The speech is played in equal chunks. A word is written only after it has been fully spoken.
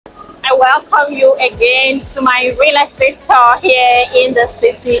welcome you again to my real estate tour here in the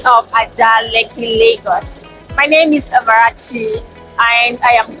city of AJAHLEKKI, Lagos. My name is Amara, and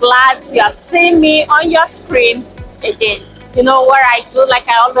I am glad you have seen me on your screen again. You know what I do, like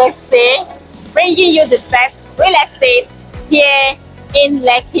I always say, bringing you the best real estate here in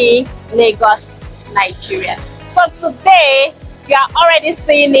Lekki, Lagos, Nigeria. So today, you are already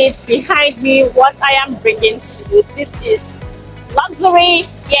seeing it behind me, what I am bringing to you. This is luxury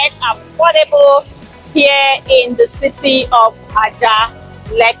yet affordable here in the city of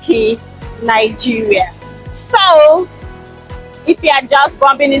AJAHLEKKI, Nigeria. So if you are just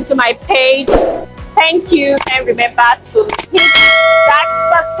bumping into my page, thank you, and remember to hit that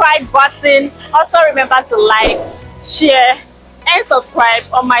subscribe button. Also remember to like, share and subscribe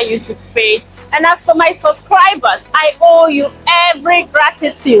on my YouTube page. And as for my subscribers, I owe you every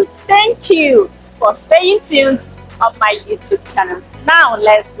gratitude. Thank you for staying tuned on my YouTube channel. Now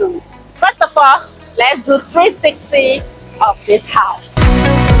let's do, first of all, let's do 360 of this house.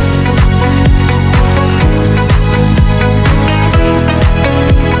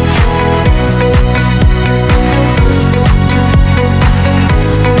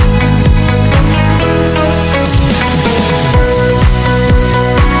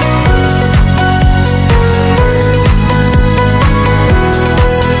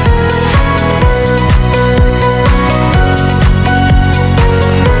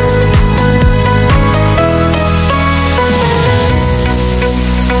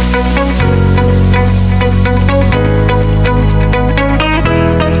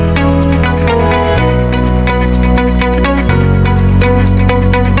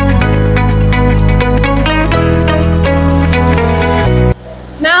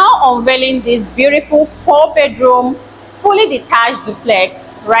 Unveiling this beautiful 4-bedroom fully detached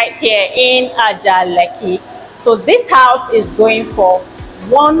duplex right here in AJAHLEKKI. So this house is going for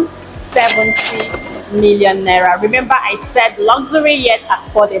 170 million naira. Remember, I said luxury yet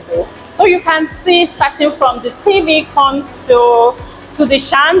affordable. So you can see, starting from the TV console to the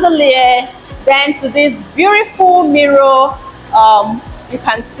chandelier, then to this beautiful mirror you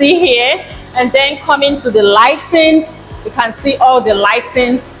can see here, and then coming to the lightings, you can see all the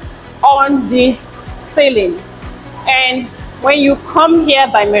lightings on the ceiling. And when you come here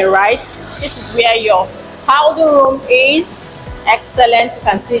by my right, this is where your powder room is. Excellent. You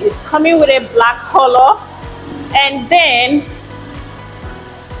can see it's coming with a black color. And then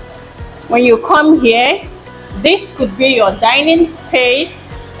when you come here, this could be your dining space,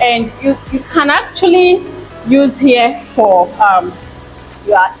 and you can actually use here for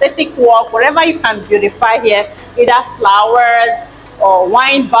your aesthetic work, whatever you can beautify here, either flowers or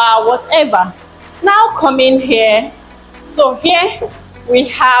wine bar, whatever. Now coming here, so here we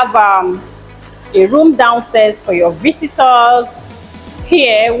have a room downstairs for your visitors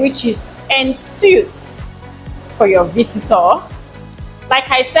here, which is ensuite for your visitor. Like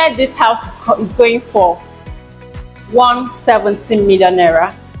I said, this house is going for 170 million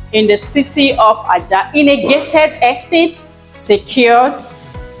naira in the city of Ajah, in a gated estate, secured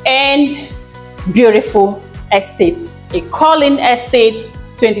and beautiful estate. A calling estate,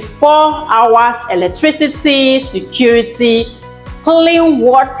 24 hours electricity, security, clean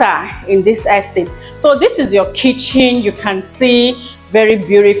water in this estate. So this is your kitchen. You can see, very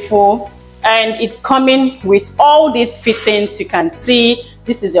beautiful, and it's coming with all these fittings. You can see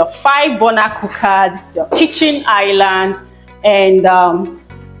this is your 5-burner cooker, this is your kitchen island, and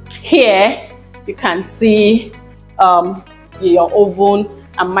here you can see your oven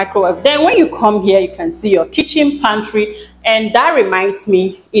and microwave. Then when you come here, you can see your kitchen pantry, and that reminds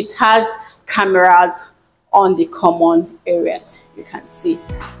me, it has cameras on the common areas. You can see.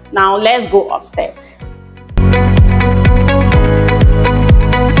 Now let's go upstairs.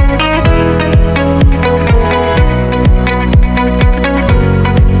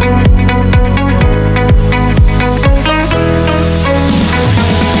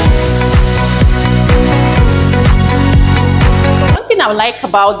 I like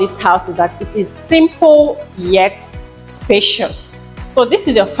about this house is that it is simple yet spacious. So this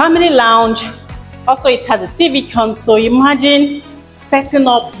is your family lounge. Also, it has a TV console. Imagine setting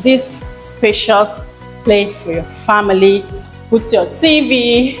up this spacious place for your family. Put your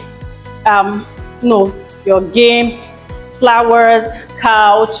TV, your games, flowers,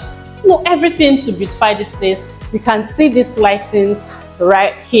 couch, everything to beautify this place. You can see these lightings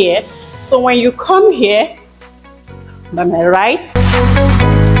right here. So when you come here, by my right,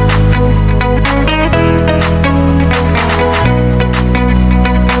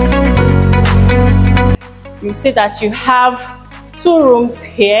 you see that you have 2 rooms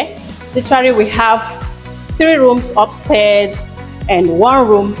here. Literally, we have 3 rooms upstairs and 1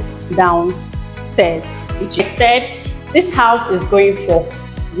 room downstairs, which I said this house is going for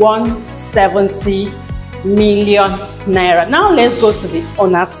 170 million naira. Now let's go to the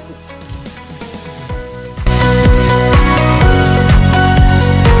owner's suite.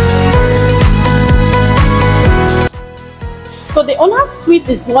 So the owner's suite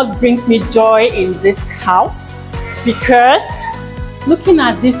is what brings me joy in this house, because looking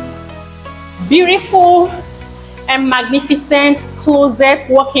at this beautiful and magnificent closet,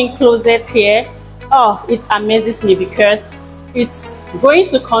 walk-in closet here, oh, it amazes me because it's going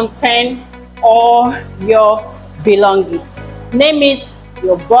to contain all your belongings. Name it,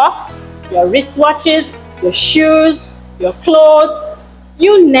 your box, your wristwatches, your shoes, your clothes,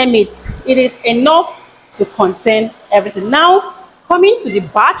 you name it. It is enough to contain everything. Now, coming to the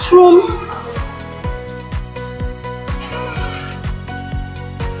bathroom.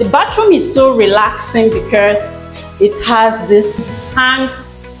 The bathroom is so relaxing because it has this hang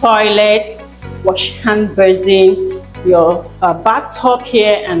toilet, wash hand basin, your bathtub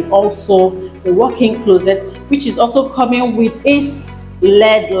here, and also the walk-in closet, which is also coming with its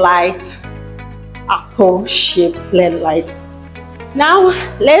LED light, apple-shaped LED light. Now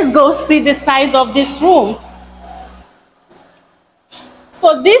let's go see the size of this room.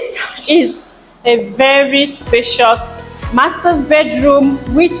 So this is a very spacious master's bedroom,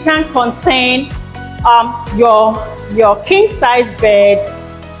 which can contain your king size bed,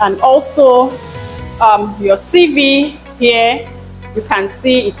 and also your TV here. You can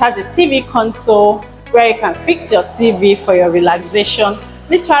see it has a TV console where you can fix your TV for your relaxation.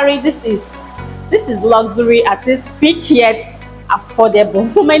 Literally, this is luxury at its peak, yet affordable.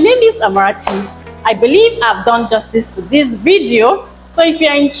 So my name is Amara. I believe I've done justice to this video. So if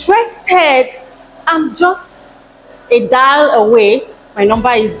you're interested, I'm just a dial away. My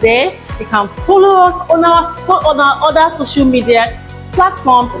number is there. You can follow us on our other social media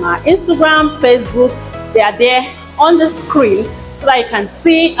platforms, on our Instagram, Facebook. They are there on the screen so that you can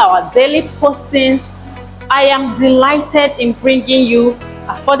see our daily postings. I am delighted in bringing you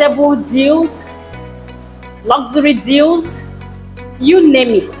affordable deals, luxury deals, you name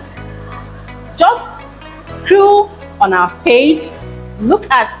it. Just scroll on our page, look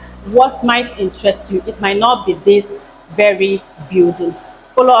at what might interest you. It might not be this very building.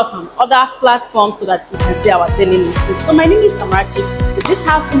 Follow us on other platforms so that you can see our daily listings. So my name is Amara. If this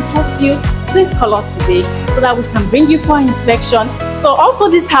house interests you, please call us today so that we can bring you for inspection. So also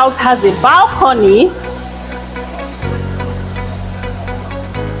this house has a balcony.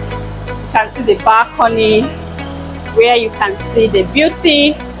 You can see the balcony where you can see the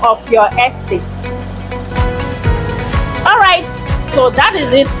beauty of your estate. All right, so that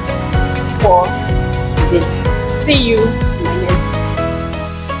is it for today. See you